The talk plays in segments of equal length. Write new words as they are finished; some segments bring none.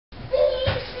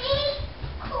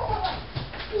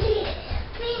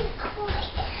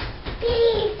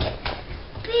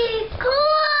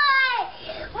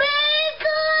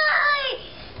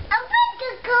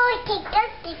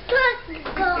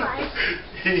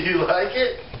You like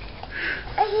it?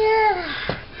 Yeah.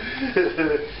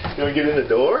 You want to get in the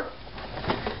door?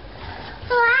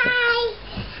 Hi.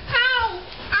 Hi.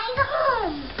 I'm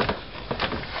home.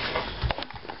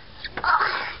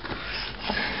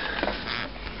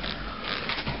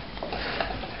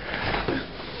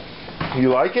 You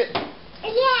like it?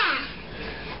 Yeah.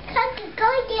 Cause it's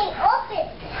going to open.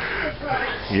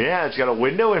 Yeah, it's got a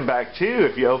window in back too.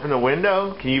 If you open the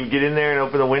window, can you get in there and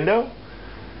open the window?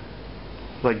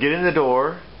 Like, get in the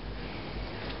door.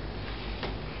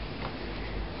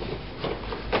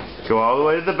 Go all the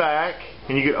way to the back,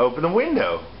 and you can open the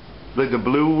window. Like the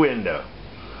blue window.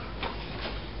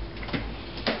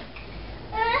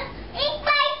 It's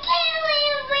my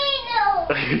kitchen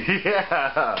window.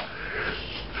 Yeah.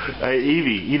 Hey,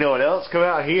 Evie, you know what else? Come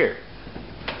out here.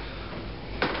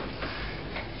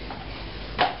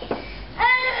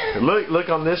 Look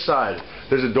on this side.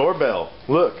 There's a doorbell.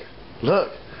 Look.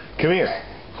 Come here.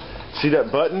 See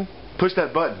that button? Push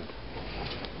that button.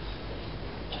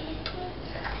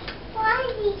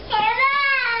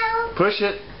 Hello. Push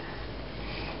it.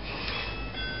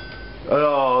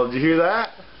 Oh, did you hear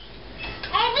that?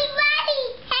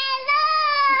 Everybody,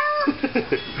 hello.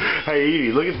 Hey,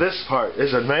 Evie, look at this part.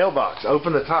 There's a mailbox.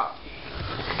 Open the top.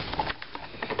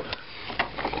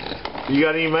 You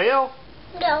got any mail?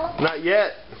 No. Not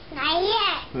yet. Not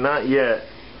yet. Not yet.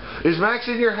 Is Max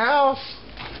in your house?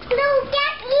 No,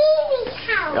 that's Evie's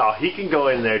house. Oh, he can go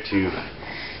in there too.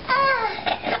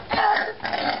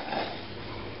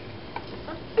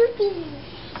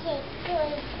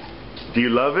 Do you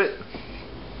love it?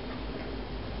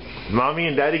 Mommy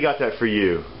and Daddy got that for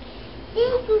you.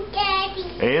 Thank you,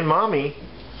 Daddy. And Mommy.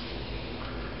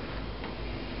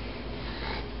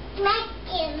 Max